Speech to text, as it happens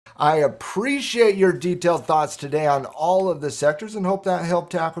I appreciate your detailed thoughts today on all of the sectors and hope that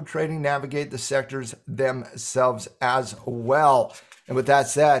helped Tackle Trading navigate the sectors themselves as well. And with that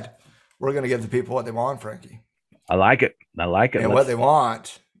said, we're going to give the people what they want, Frankie. I like it. I like it. And what they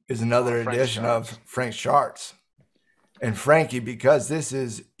want is another edition Charts. of Frank's Charts. And Frankie, because this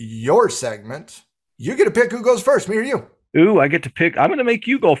is your segment, you get to pick who goes first, me or you. Ooh, I get to pick. I'm going to make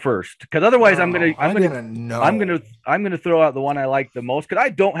you go first because otherwise I'm going to throw out the one I like the most because I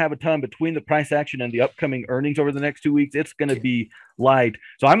don't have a ton between the price action and the upcoming earnings over the next 2 weeks. It's going to be light.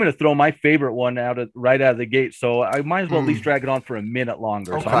 So I'm going to throw my favorite one right out of the gate. So I might as well at least drag it on for a minute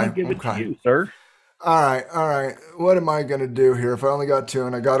longer. Okay, so I'm going to give it to you, sir. All right. What am I going to do here? If I only got two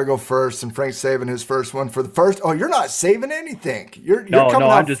and I got to go first and Frank's saving his first one for the first. Oh, you're not saving anything. You're coming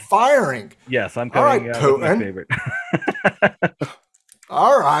out just firing. Yes, I'm coming out with my favorite.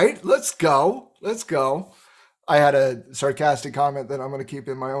 All right, let's go. I had a sarcastic comment that I'm going to keep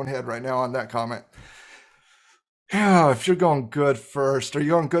in my own head right now on that comment. Yeah, if you're going good first, are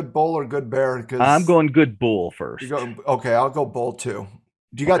you going good bull or good bear? I'm going good bull first. Okay, I'll go bull too.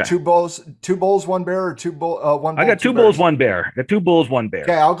 Do you got two bulls, one bear, or one bull? I got two bulls, one bear. I got 2 bulls, 1 bear.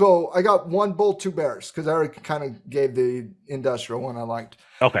 Okay, I'll go. I got 1 bull, 2 bears because I already kind of gave the industrial one I liked.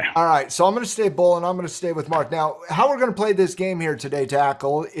 Okay. All right, so I'm going to stay bull and I'm going to stay with Mark. Now, how we're going to play this game here today,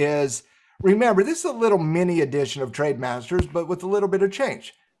 Tackle, is remember this is a little mini edition of Trade Masters, but with a little bit of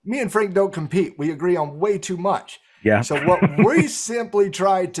change. Me and Frank don't compete. We agree on way too much. Yeah. So what we simply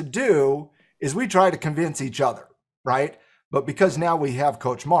try to do is we try to convince each other, right? But because now we have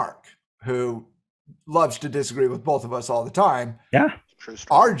Coach Mark, who loves to disagree with both of us all the time. Yeah.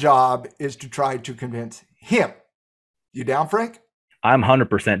 Our job is to try to convince him. You down, Frank? I'm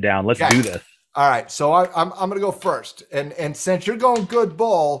 100% down. Let's do this. All right. So I'm going to go first. And since you're going good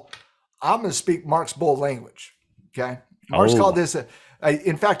bull, I'm going to speak Mark's bull language. Okay. Mark's called this.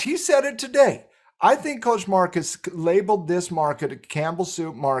 In fact, he said it today. I think Coach Mark has labeled this market a Campbell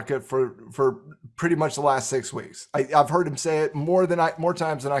soup market for pretty much the last 6 weeks. I've heard him say it more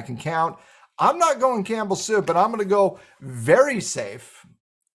times than I can count. I'm not going Campbell soup, but I'm going to go very safe,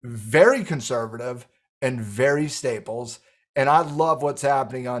 very conservative, and very staples. And I love what's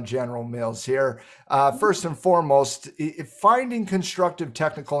happening on General Mills here. First and foremost, finding constructive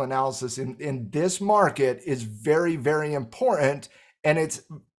technical analysis in this market is very, very important. And it's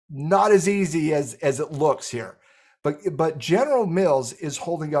not as easy as it looks here. But General Mills is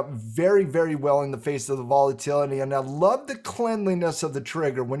holding up very, very well in the face of the volatility. And I love the cleanliness of the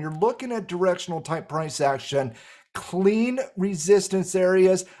trigger. When you're looking at directional type price action, clean resistance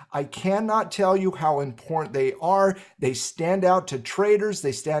areas, I cannot tell you how important they are. They stand out to traders.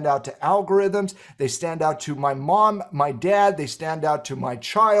 They stand out to algorithms. They stand out to my mom, my dad. They stand out to my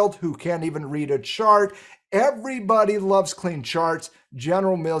child who can't even read a chart. Everybody loves clean charts.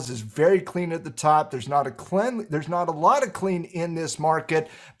 General Mills is very clean at the top. There's not a lot of clean in this market,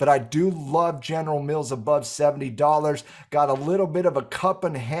 but I do love General Mills above $70. Got a little bit of a cup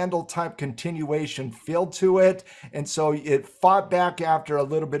and handle type continuation feel to it. And so it fought back after a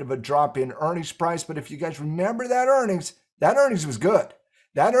little bit of a drop in earnings price. But if you guys remember that earnings was good.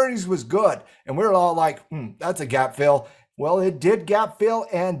 That earnings was good. And we're all like, that's a gap fill. Well, it did gap fill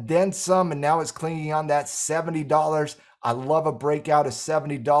and then some, and now it's clinging on that $70. I love a breakout of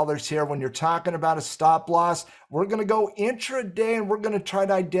 $70 here. When you're talking about a stop loss, we're going to go intraday and we're going to try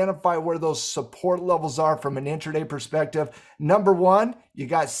to identify where those support levels are from an intraday perspective. Number one, you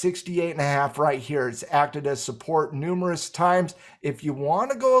got 68.5 right here. It's acted as support numerous times. If you want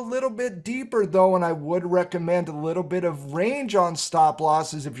to go a little bit deeper though, and I would recommend a little bit of range on stop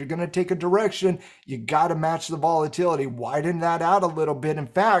losses, if you're going to take a direction, you got to match the volatility. Widen that out a little bit. In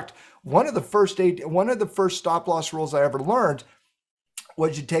fact, one of the first stop loss rules I ever learned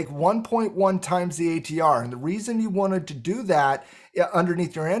was you take 1.1 times the ATR. And the reason you wanted to do that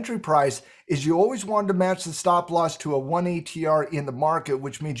underneath your entry price is you always wanted to match the stop loss to a 1 ATR in the market,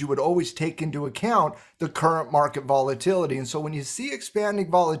 which means you would always take into account the current market volatility. And so when you see expanding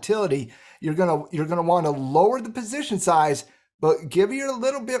volatility, you're gonna want to lower the position size, but give you a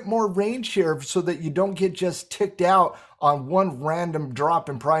little bit more range here so that you don't get just ticked out on one random drop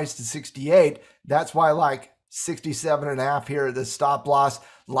in price to 68. That's why I like 67.5 here at the stop loss.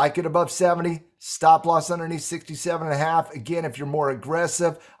 Like it above 70, stop loss underneath 67.5. Again, if you're more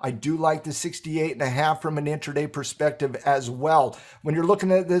aggressive, I do like the 68.5 from an intraday perspective as well. When you're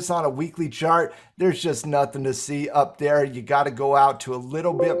looking at this on a weekly chart, there's just nothing to see up there. You got to go out to a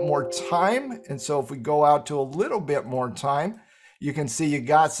little bit more time. And so if we go out to a little bit more time, you can see you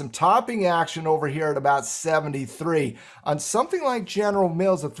got some topping action over here at about 73. On something like General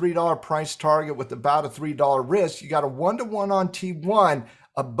Mills, a $3 price target with about a $3 risk, you got a 1-to-1 on T1.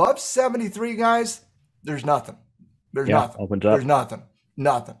 Above 73, guys, there's nothing. There's yeah, nothing. Opens up. There's nothing.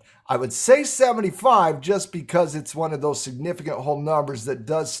 Nothing. I would say 75 just because it's one of those significant whole numbers that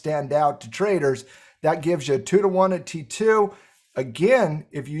does stand out to traders. That gives you a 2-to-1 at T2. Again,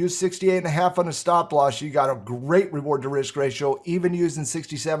 if you use 68.5 on a stop loss, you got a great reward to risk ratio. Even using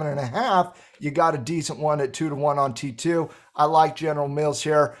 67.5, you got a decent one at 2-to-1 on T2. I like General Mills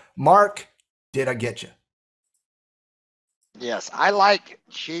here. Mark, did I get you? Yes, I like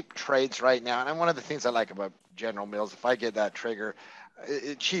cheap trades right now. And one of the things I like about General Mills, if I get that trigger,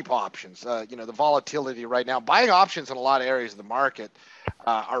 cheap options. You know, the volatility right now, buying options in a lot of areas of the market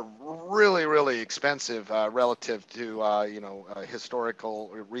are really, really expensive relative to, historical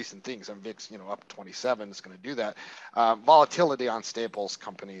or recent things. And VIX, up 27 is going to do that. Volatility on staples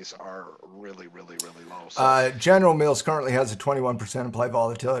companies are really, really, really low. So, General Mills currently has a 21% implied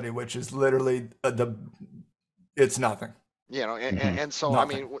volatility, which is literally it's nothing. And so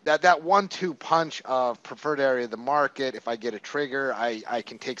Nothing. I mean that 1-2 punch of preferred area of the market. If I get a trigger, I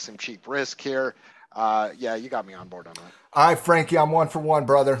can take some cheap risk here. Yeah, you got me on board on that. All right, Frankie, I'm 1 for 1,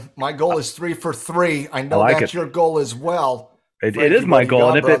 brother. My goal is 3 for 3. I know that's your goal as well. It is my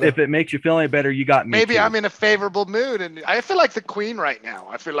goal, and if it makes you feel any better, you got me. Maybe too. I'm in a favorable mood, and I feel like the queen right now.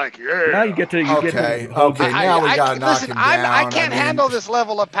 I feel like now you get to now we got to knock him down. I can't handle this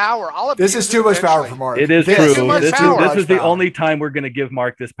level of power. This is too much power for Mark. It is true. This is the power. only time we're going to give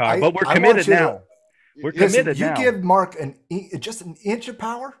Mark this power, but we're committed now. We're committed now. You give Mark just an inch of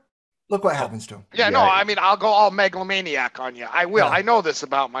power. Look what happens to him. Yeah, no, I mean, I'll go all megalomaniac on you. I will. Yeah. I know this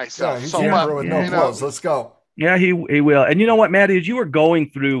about myself. Yeah, he's with no clothes. Let's go. Yeah, he will. And you know what, Maddie, as you were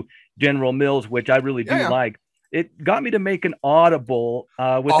going through General Mills, which I really do like, it got me to make an audible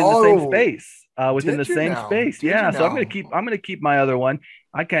within the same space. Yeah, so I'm gonna keep my other one.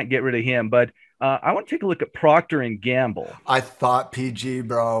 I can't get rid of him, but I want to take a look at Procter and Gamble. I thought PG,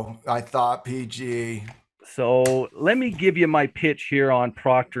 bro. I thought PG. So let me give you my pitch here on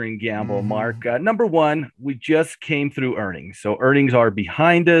Procter and Gamble, Mark. Number one, we just came through earnings, so earnings are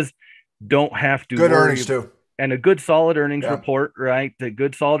behind us. Don't have to good earnings too. And a good solid earnings report, right? The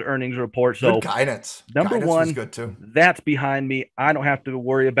good solid earnings report. So good guidance. Number one, was good too. That's behind me. I don't have to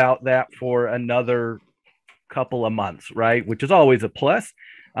worry about that for another couple of months, right? Which is always a plus.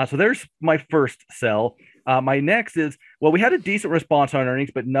 So there's my first sell. My next is, well, we had a decent response on earnings,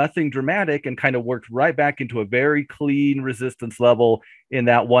 but nothing dramatic, and kind of worked right back into a very clean resistance level in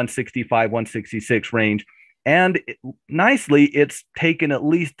that 165, 166 range. And nicely, it's taken at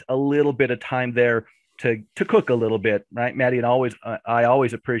least a little bit of time there to cook a little bit, right, Maddie? And I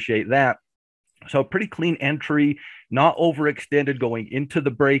always appreciate that. So pretty clean entry, not overextended going into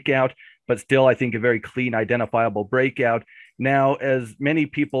the breakout, but still, I think, a very clean, identifiable breakout. Now, as many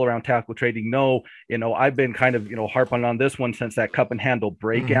people around tactical trading know, I've been kind of, harping on this one since that cup and handle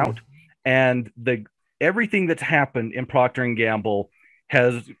breakout, and everything that's happened in Procter and Gamble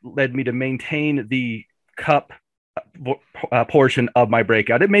has led me to maintain the cup portion of my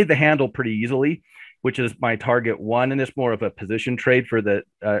breakout. It made the handle pretty easily, which is my target one, and it's more of a position trade for the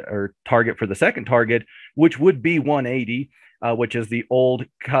or target for the second target, which would be 180, which is the old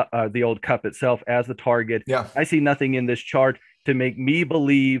cup itself as the target. Yeah, I see nothing in this chart to make me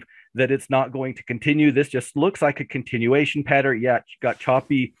believe that it's not going to continue. This just looks like a continuation pattern. Yeah, it got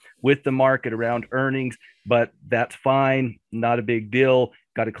choppy with the market around earnings, but that's fine. Not a big deal.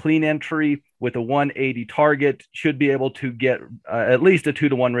 Got a clean entry with a 180 target. Should be able to get at least a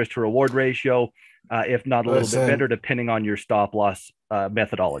 2-to-1 risk to reward ratio. If not a little bit better, depending on your stop loss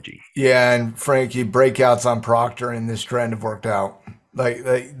methodology. Yeah, and Frankie, breakouts on Procter in this trend have worked out. Like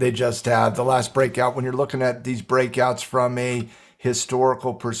they just have. The last breakout, when you're looking at these breakouts from a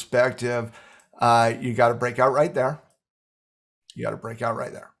historical perspective, you got to break out right there. You got to break out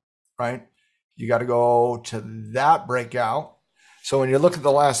right there, right? You got to go to that breakout. So when you look at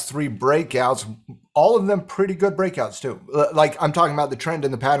the last 3 breakouts, all of them pretty good breakouts too. Like I'm talking about the trend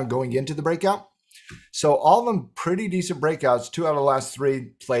and the pattern going into the breakout. So all of them pretty decent breakouts. 2 out of the last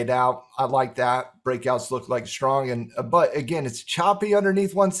 3 played out. I like that. Breakouts look like strong. But again, it's choppy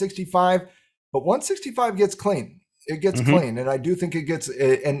underneath 165, but 165 gets clean. It gets clean. And I do think it gets,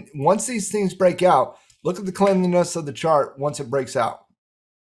 and once these things break out, look at the cleanliness of the chart once it breaks out.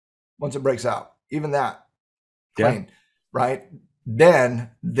 Once it breaks out, even that, clean, right?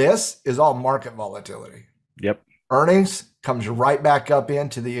 Then this is all market volatility. Yep. Earnings comes right back up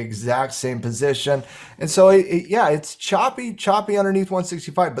into the exact same position. And so, it's choppy underneath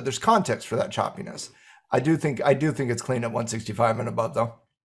 165, but there's context for that choppiness. I do think it's clean at 165 and above, though.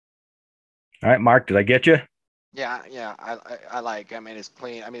 All right, Mark, did I get you? Yeah, I like. I mean, it's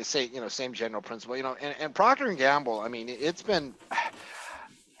clean. I mean, same general principle. And Procter and Gamble. I mean, it's been.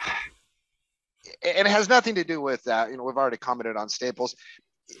 and it has nothing to do with that. We've already commented on staples.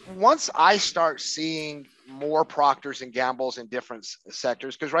 Once I start seeing more Proctors and Gambles in different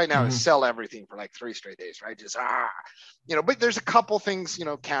sectors, because right now it's sell everything for like 3 straight days, right? Just but there's a couple things,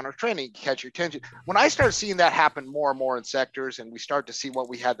 counter trending, catch your attention. When I start seeing that happen more and more in sectors, and we start to see what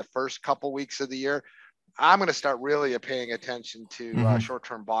we had the first couple weeks of the year, I'm going to start really paying attention to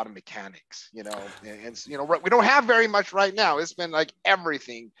short-term bottom mechanics. We don't have very much right now. It's been like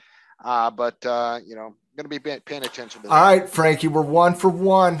everything, but going to be paying attention to that. All right, Frankie, we're 1 for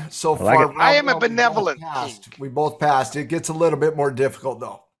 1 so far. I am a benevolent king. We both passed. It gets a little bit more difficult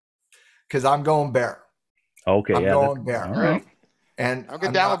though, because I'm going bear. Okay, I'm going bear. All right. And I don't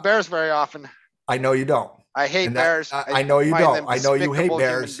get down with bears very often. I know you don't. I hate bears. I know you don't. I know you hate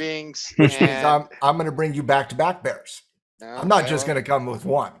bears. Beings, which means I'm going to bring you back-to-back bears. Okay, I'm not just going to come with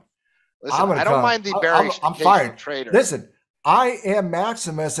one. Listen, I don't mind the bearish. I'm fired. Trader. Listen, I am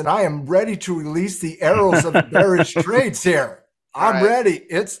Maximus, and I am ready to release the arrows of the bearish trades here. I'm ready.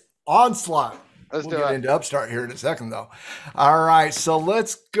 It's onslaught. We'll get into Upstart here in a second, though. All right, so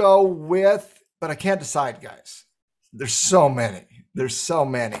let's go with, but I can't decide, guys. There's so many.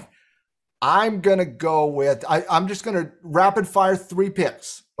 I'm going to go with, I'm just going to rapid fire 3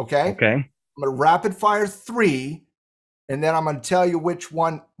 picks, okay? Okay. I'm going to rapid fire 3, and then I'm going to tell you which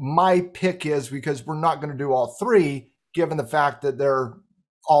one my pick is, because we're not going to do all 3, given the fact that they're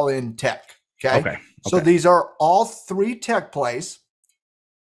all in tech, okay? So these are all 3 tech plays,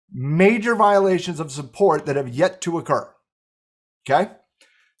 major violations of support that have yet to occur, okay?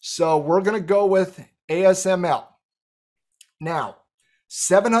 So we're going to go with ASML. Now,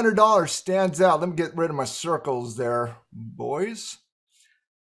 $700 stands out. Let me get rid of my circles there, boys.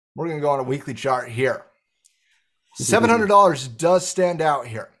 We're going to go on a weekly chart here. $700 does stand out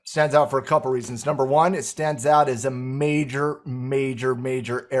here. Stands out for a couple reasons. Number one, it stands out as a major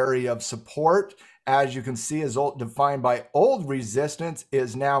area of support. As you can see, is defined by old resistance,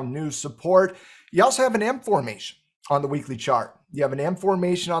 is now new support. You also have an M formation on the weekly chart. You have an M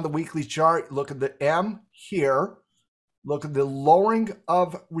formation on the weekly chart. Look at the M here. Look at the lowering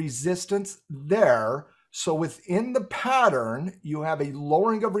of resistance there. So within the pattern, you have a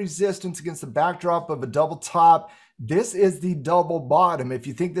lowering of resistance against the backdrop of a double top. This is the double bottom. If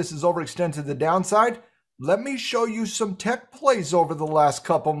you think this is overextended to the downside, let me show you some tech plays over the last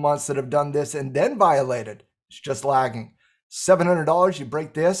couple months that have done this and then violated. It's just lagging. $700, you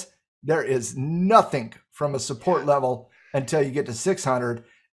break this, there is nothing from a support level until you get to 600.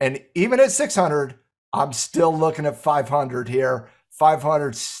 And even at 600, I'm still looking at 500 here.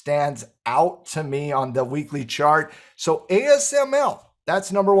 500 stands out to me on the weekly chart. So ASML,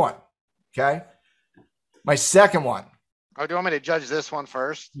 that's number 1. Okay. My second one. Oh, do you want me to judge this one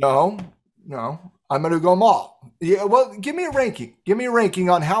first? No. I'm going to go them all. Yeah. Well, give me a ranking. Give me a ranking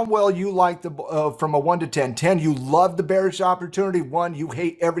on how well you like the from a 1 to 10. 10, you love the bearish opportunity. 1, you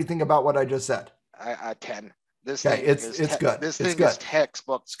hate everything about what I just said. 10. This okay, it's good. This thing is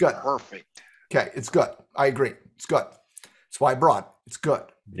textbook. It's good. Perfect. Okay, it's good. I agree. It's good. That's why I brought it. It's good.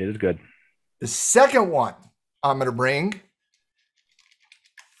 It is good. The second one I'm going to bring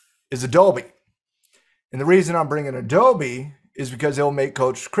is Adobe. And the reason I'm bringing Adobe is because it'll make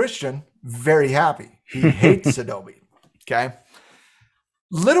Coach Christian very happy. He hates Adobe. Okay.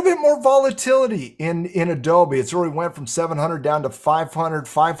 Little bit more volatility in Adobe. It's already went from 700 down to 500.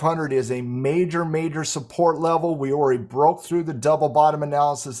 500 is a major support level. We already broke through the double bottom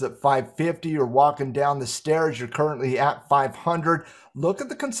analysis at 550. You're walking down the stairs. You're currently at 500. Look at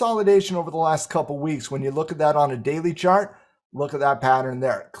the consolidation over the last couple weeks. When you look at that on a daily chart, look at that pattern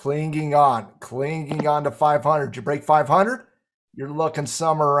there. Clinging on to 500. You break 500, you're looking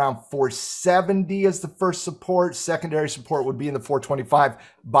somewhere around 470 as the first support. Secondary support would be in the 425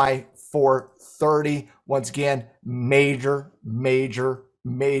 by 430. Once again, major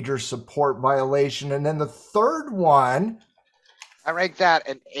support violation. And then the third one, I rank that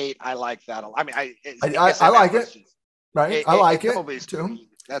an 8. I like that. I mean, I like it. Right, I like it too.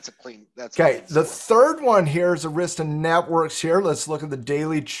 That's a clean. That's okay. The third one here is Arista Networks here. Let's look at the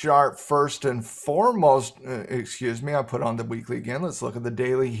daily chart first and foremost. Excuse me, I put on the weekly again. Let's look at the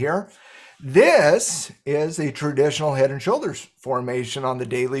daily here. This is a traditional head and shoulders formation on the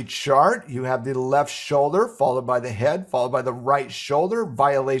daily chart. You have the left shoulder followed by the head, followed by the right shoulder.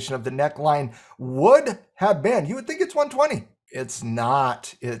 Violation of the neckline would have been, you would think it's 120. It's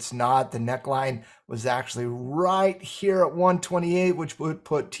not. The neckline was actually right here at 128, which would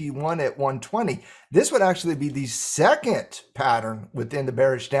put T1 at 120. This would actually be the second pattern within the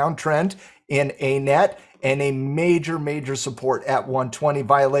bearish downtrend in ANET, and a major support at 120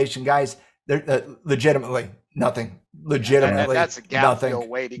 violation. Guys, legitimately, Nothing. Legitimately, that's a gap nothing. fill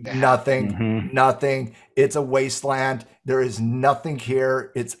waiting to Nothing. Mhm. Nothing. It's a wasteland. There is nothing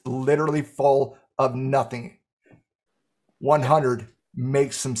here. It's literally full of nothing. 100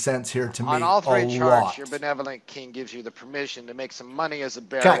 makes some sense here to me. On all three a charts, lot. your benevolent king gives you the permission to make some money as a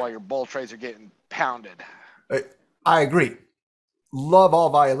bear Okay. while your bull trades are getting pounded. I agree. Love all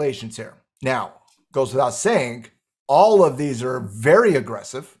violations here. Now, goes without saying, all of these are very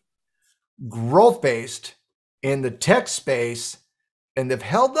aggressive, growth-based in the tech space, and they've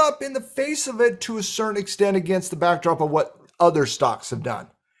held up in the face of it to a certain extent against the backdrop of what other stocks have done.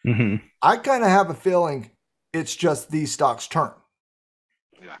 Mhm. I kind of have a feeling it's just these stocks' turn.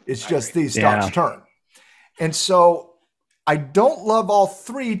 Yeah, It's just these Yeah. stocks' turn. And so I don't love all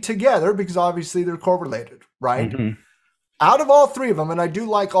three together because obviously they're correlated, right? Mhm. Out of all three of them, and I do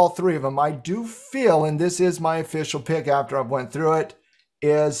like all three of them, I do feel, and this is my official pick after I've went through it,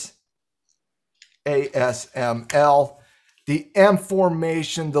 is ASML. The M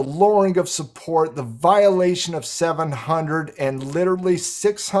formation, the lowering of support, the violation of 700 and literally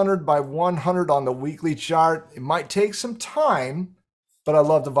 600 by 100 on the weekly chart. It might take some time, but I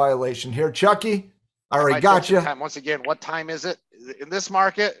love the violation here. Chucky, I already got you. Once again, what time is it in this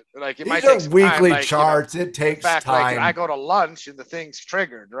market? Like it might These are take some weekly time, like, charts. You know, it takes in fact, time. Like I go to lunch and the thing's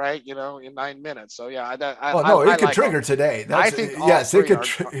triggered, right? You know, in 9 minutes. So yeah, it could trigger today. I think yes,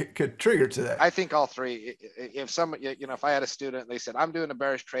 it could trigger today. I think all three. If some, you know, if I had a student and they said, "I'm doing a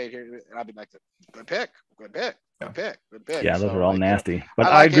bearish trade here," I'd be like, "Good pick, good pick, good pick, good pick." Yeah, those are all nasty. You know, but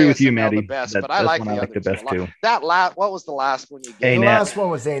I agree with you, ASML Maddie. the best, but I that's like one the I like the best too. That what was the last one you gave? The ANET. last one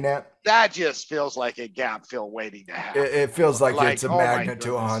was ANET. That just feels like a gap fill waiting to happen. It feels like it's a magnet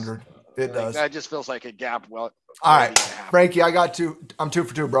to 100. It does. That just feels like a gap. Well, all right, Frankie, I got two. I'm 2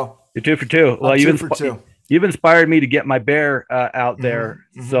 for 2, bro. You're 2 for 2. Well, you've inspired me to get my bear out there.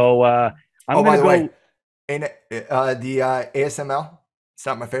 Mm-hmm. So I'm going to go. The ASML. It's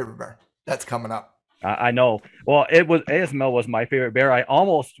not my favorite bear. That's coming up. I know. Well, ASML was my favorite bear. I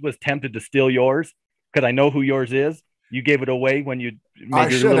almost was tempted to steal yours because I know who yours is. You gave it away when you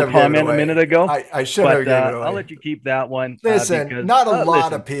made your little comment a minute ago. I should have given it away. I'll let you keep that one. Listen, not a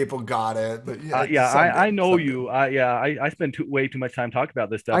lot of people got it, but I know you. I spend way too much time talking about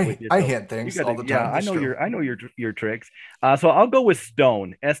this stuff with you. I hint things all the time. Yeah, I know your tricks. So I'll go with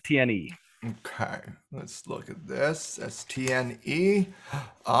Stone, STNE. Okay, let's look at this. STNE.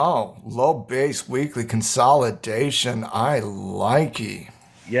 Oh, low base weekly consolidation. I like it.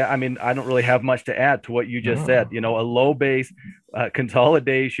 Yeah, I mean, I don't really have much to add to what you just said. You know, a low base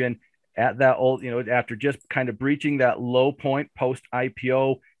consolidation at that old, you know, after just kind of breaching that low point post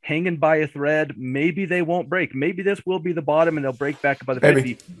IPO, hanging by a thread. Maybe they won't break. Maybe this will be the bottom and they'll break back above the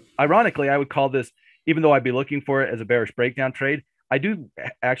 50. Ironically, I would call this, even though I'd be looking for it as a bearish breakdown trade, I do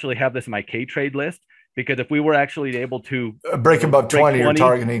actually have this in my K trade list, because if we were actually able to break above 20, you're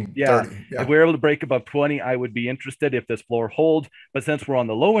targeting 30. If we're able to break above 20, I would be interested if this floor holds. But since we're on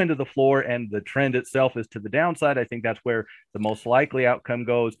the low end of the floor and the trend itself is to the downside, I think that's where the most likely outcome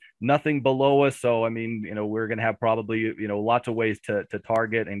goes. Nothing below us. So, I mean, you know, we're going to have probably, you know, lots of ways to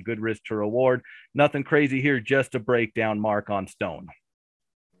target and good risk to reward. Nothing crazy here, just a breakdown mark on Stone.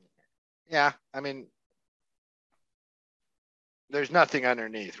 Yeah, I mean, there's nothing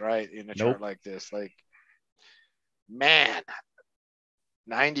underneath, right? In a chart like this, like, man,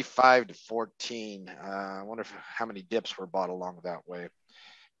 95 to 14. I wonder how many dips were bought along that way.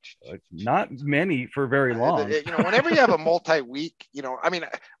 Not many for very long. You know, whenever you have a multi-week, you know, I mean,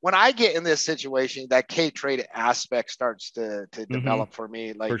 when I get in this situation, that K trade aspect starts to develop for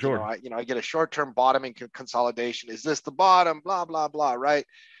me. Like, for sure. I get a short-term bottoming consolidation. Is this the bottom? Blah, blah, blah, right?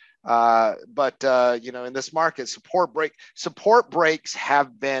 But you know, in this market, support breaks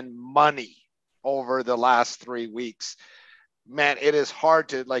have been money over the last 3 weeks. Man, it is hard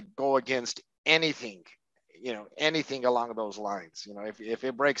to like go against anything, you know, anything along those lines. You know, if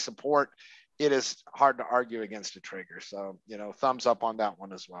it breaks support, it is hard to argue against a trigger. So, you know, thumbs up on that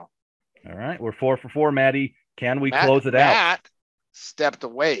one as well. All right, we're 4 for 4, Maddie. Can we close it out? Matt stepped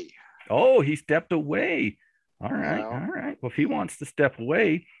away. Oh, he stepped away. All right, all right. Well, if he wants to step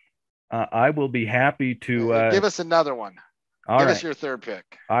away, I will be happy to give us another one. Give us your third pick.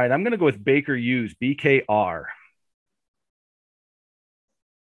 All right, I'm going to go with Baker Hughes, BKR.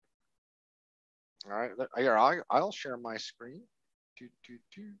 All right, here, I'll share my screen.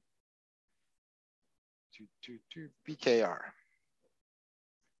 BKR.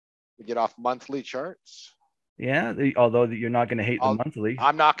 We get off monthly charts. Yeah, although you're not going to hate the monthly.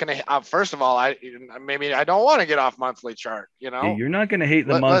 I'm not going to. First of all, I don't want to get off monthly chart. You know, you're not going to hate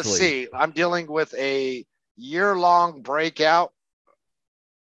the monthly. Let's see. I'm dealing with a year-long breakout.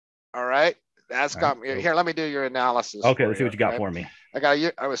 All right, That's got me here. Let me do your analysis. Okay, let's see what you got for me. I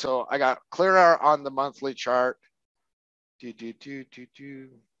got clear out on the monthly chart.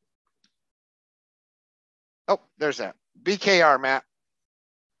 Oh, there's that BKR, Matt.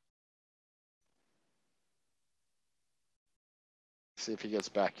 See if he gets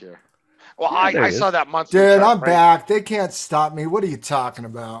back here. Well, I saw that monthly chart. Dude, chart, I'm back. They can't stop me. What are you talking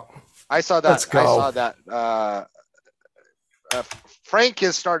about? I saw that. Let's go. I saw that. Frank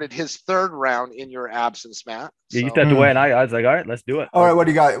has started his third round in your absence, Matt. Yeah, you stepped away, and I was like, all right, let's do it. All right, what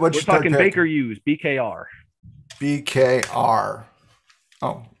do you got? We're talking Baker Hughes, BKR. BKR.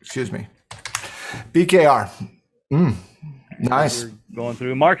 Oh, excuse me. BKR. Nice. We're going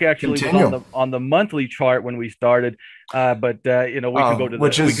through. Mark actually was on the monthly chart when we started, but we can go to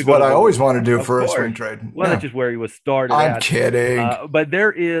which is what I always want to do for a swing trade. Well, that's just where he was started. I'm kidding. But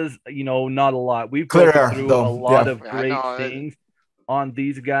there is, not a lot. We've gone through a lot of great things on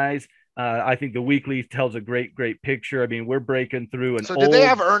these guys. I think the weekly tells a great picture. I mean, we're breaking through an. So did they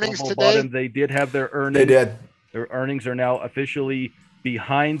have earnings today? Bottom. They did have their earnings. They did. Their earnings are now officially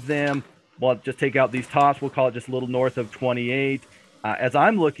behind them. Well, just take out these tops. We'll call it just a little north of 28. As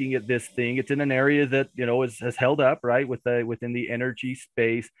I'm looking at this thing, it's in an area that has held up right within the energy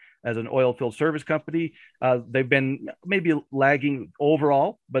space as an oil field service company. They've been maybe lagging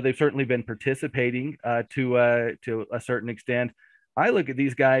overall, but they've certainly been participating to a certain extent. I look at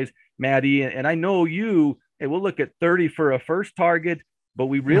these guys, Maddie, and I know you. Hey, we'll look at 30 for a first target, but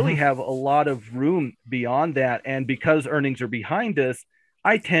we really have a lot of room beyond that. And because earnings are behind us,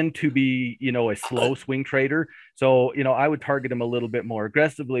 I tend to be, a slow swing trader. So, I would target him a little bit more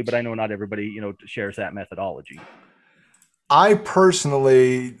aggressively, but I know not everybody, shares that methodology. I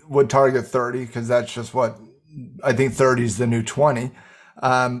personally would target 30 because that's just what I think 30 is the new 20.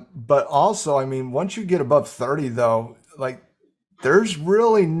 But also, I mean, once you get above 30 though, like there's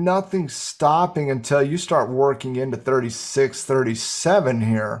really nothing stopping until you start working into 36, 37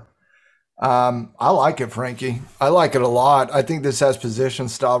 here. I like it, Frankie. I like it a lot. I think this has position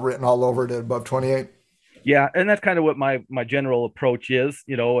style written all over it at above 28. Yeah, and that's kind of what my general approach is,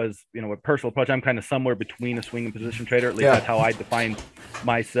 a personal approach. I'm kind of somewhere between a swing and position trader. At least that's how I define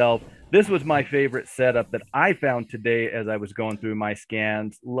myself. This was my favorite setup that I found today as I was going through my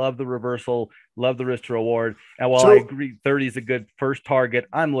scans. Love the reversal, love the risk to reward. And while I agree 30 is a good first target,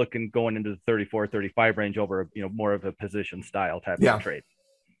 I'm looking going into the 34, 35 range over, more of a position style type of trade.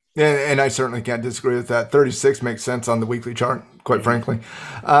 And I certainly can't disagree with that. 36 makes sense on the weekly chart, quite frankly.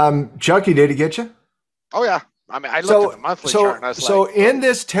 Chucky, did he get you? Oh, yeah. I mean, I looked at the monthly chart and I was in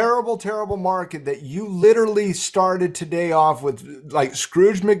this terrible, terrible market that you literally started today off with, like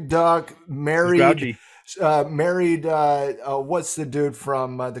Scrooge McDuck, married, what's the dude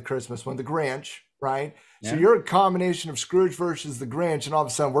from the Christmas one? The Grinch, right? Yeah. So you're a combination of Scrooge versus the Grinch, and all of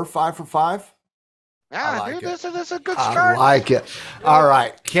a sudden we're 5 for 5. Yeah, this is a good start. I like it. All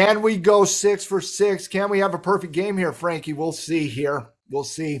right. Can we go 6 for 6? Can we have a perfect game here, Frankie? We'll see here. We'll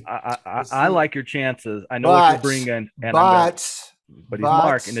see. I like your chances. I know what you're bringing. And but he's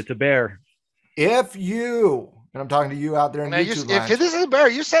Mark, and it's a bear. If you, and I'm talking to you out there in YouTube land. If this is a bear,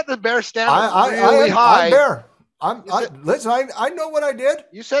 you set the bear standard really high. I'm bear. Listen, I know what I did.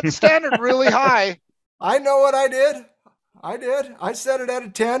 You set the standard really high. I know what I did. I set it at a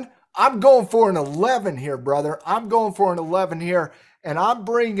 10. I'm going for an 11 here, brother. I'm going for an 11 here, and I'm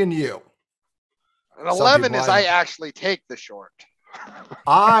bringing you. An 11 is I actually take the short.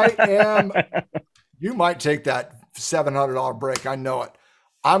 I am. You might take that $700 break. I know it.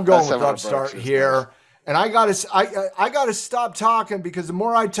 I'm going with Upstart here, and I gotta stop talking because the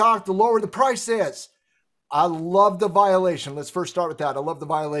more I talk, the lower the price is. I love the violation. Let's first start with that. I love the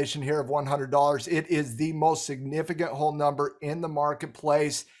violation here of $100. It is the most significant whole number in the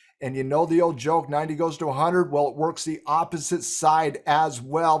marketplace. And you know the old joke, 90 goes to 100. Well, it works the opposite side as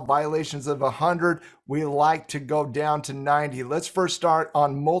well. Violations of 100, we like to go down to 90. Let's first start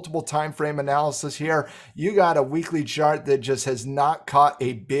on multiple time frame analysis here. You got a weekly chart that just has not caught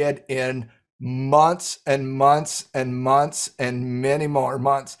a bid in months and months and months and many more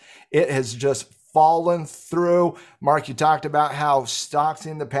months. It has just fallen through. Mark, you talked about how stocks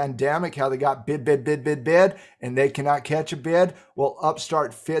in the pandemic, how they got bid, and they cannot catch a bid. Well,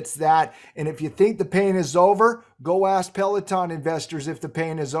 Upstart fits that. And if you think the pain is over, go ask Peloton investors if the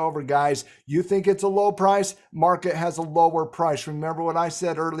pain is over, guys. You think it's a low price? Market has a lower price. Remember what I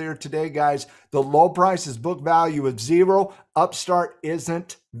said earlier today, guys. The low price is book value of 0. Upstart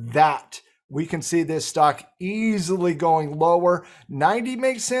isn't that. we can see this stock easily going lower. 90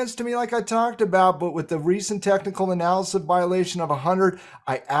 makes sense to me, like I talked about, but with the recent technical analysis violation of 100,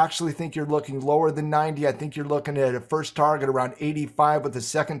 I actually think you're looking lower than 90. I think you're looking at a first target around 85 with a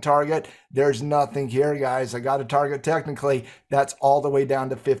second target. There's nothing here, guys. I got a target technically. That's all the way down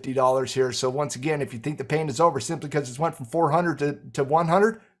to $50 here. So once again, if you think the pain is over simply because it's went from 400 to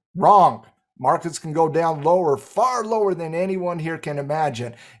 100, wrong. Markets can go down lower, far lower than anyone here can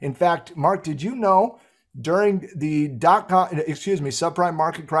imagine. In fact, Mark, did you know during the subprime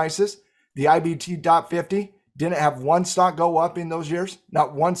market crisis, the IBT top 50 didn't have one stock go up in those years?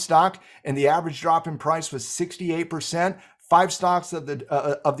 Not one stock. And the average drop in price was 68%. 5 stocks of the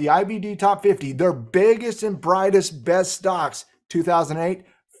IBD top 50, their biggest and brightest, best stocks, 2008,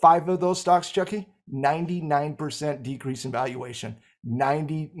 5 of those stocks, Chucky, 99% decrease in valuation.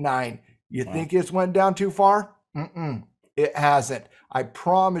 99. You think it's went down too far? It hasn't. I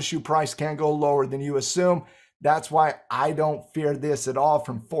promise you price can't go lower than you assume. That's why I don't fear this at all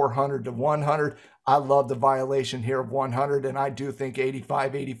from 400 to 100. I love the violation here of 100, and I do think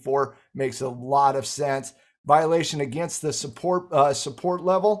 85, 84 makes a lot of sense. Violation against the support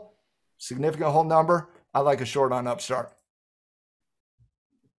level, significant whole number. I like a short on Upstart.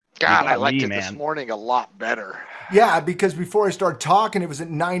 God, I liked it this morning a lot better. Yeah, because before I started talking, it was at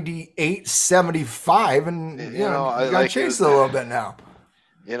 98.75, and you know I got chased a little bit now.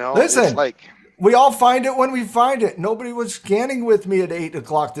 You know, listen, it's like we all find it when we find it. Nobody was scanning with me at 8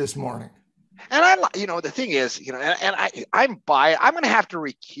 o'clock this morning. And the thing is, I'm going to have to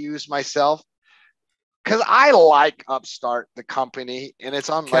recuse myself because I like Upstart, the company, and it's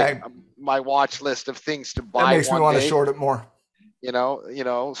on my watch list of things to buy. That makes me want to short it more.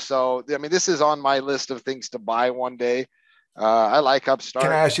 So I mean, this is on my list of things to buy one day. I like Upstart.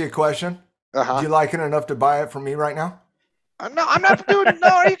 Can I ask you a question? Do you like it enough to buy it from me right now? No, I'm not doing. No,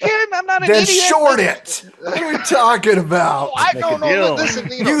 are you kidding? I'm not an then idiot. Short it. What are we talking about? I don't know. Listen,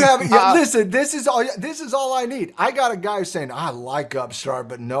 listen. This is all I need. I got a guy saying I like Upstart,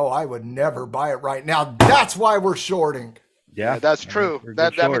 but no, I would never buy it right now. That's why we're shorting. Yeah, that's true. I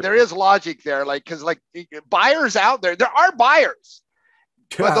mean, there is logic there, because buyers out there are buyers,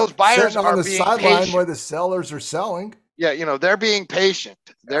 but those buyers are on the sideline where the sellers are selling. Yeah, they're being patient.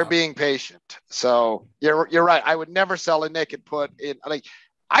 They're being patient. So you're right. I would never sell a naked put in.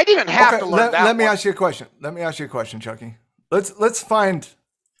 I didn't have to learn that. Let me ask you a question. Chucky. Let's find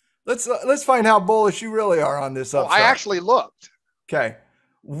how bullish you really are on this Upstart. I actually looked. Okay.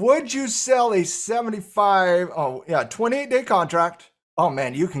 Would you sell a 28-day contract? Oh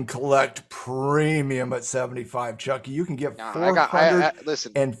man, you can collect premium at 75, Chucky. You can get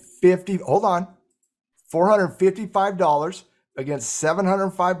 $450. Hold on, $455 against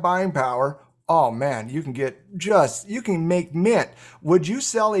 705 buying power. Oh man, you can make mint. Would you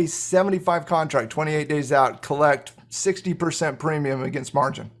sell a 75 contract, 28 days out, collect 60% premium against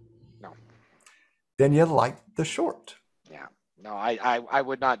margin? No. Then you like the short. No, I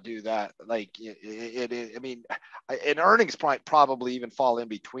would not do that. I mean, and earnings probably even fall in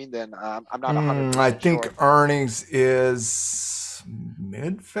between then. I'm not 100%. I think sure. Earnings is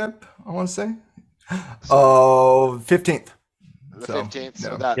mid-Feb, I want to say. 15th. The 15th.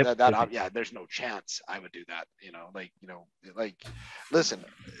 So there's no chance I would do that. Listen,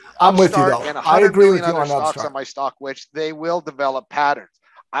 I'm with you though. I agree with you on stocks Upstart. On my stock, which they will develop patterns.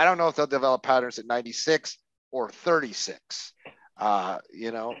 I don't know if they'll develop patterns at 96 or 36. Or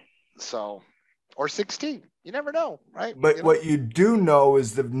 16. You never know, right? But what you do know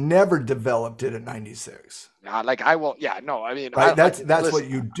is they've never developed it at 96. I will. Yeah, no. I mean, right? That's what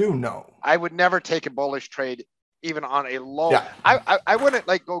you do know. I would never take a bullish trade even on a low. Yeah. I wouldn't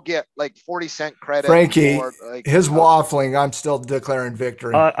go get 40-cent credit. Frankie, his waffling. I'm still declaring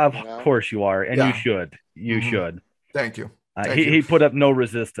victory. Of course you are, and you should. You should. Thank you. He put up no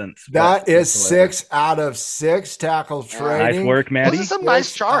resistance. That is 6 out of 6 tackle trading. Nice work, Maddie. Those are some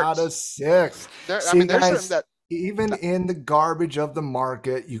nice charts. 6 out of 6. There's that. Even in the garbage of the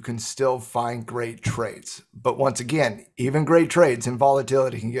market, you can still find great trades. But once again, even great trades and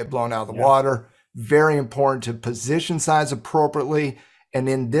volatility can get blown out of the water. Very important to position size appropriately. And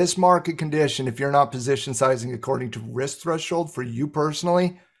in this market condition, if you're not position sizing according to risk threshold for you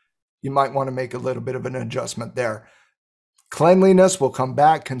personally, you might want to make a little bit of an adjustment there. Cleanliness will come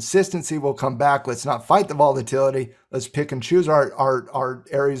back. Consistency will come back. Let's not fight the volatility. Let's pick and choose our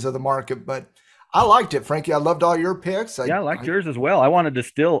areas of the market. But I liked it, Frankie. I loved all your picks. I liked yours as well. I wanted to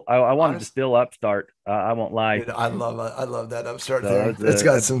still Upstart. I won't lie. Dude, I love that Upstart there. It's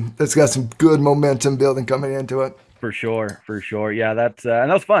got some good momentum building coming into it. For sure. Yeah, and that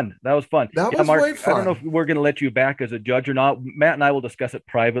was fun. That was Mark, way fun. I don't know if we're going to let you back as a judge or not. Matt and I will discuss it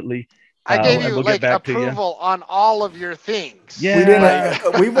privately. I gave you we'll like approval on all of your things. Yeah, we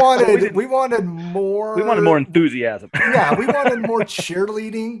didn't. We wanted more. We wanted more enthusiasm. Yeah, we wanted more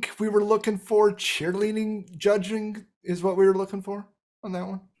cheerleading. We were looking for cheerleading judging is what we were looking for on that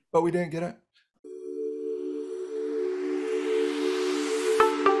one, but we didn't get it.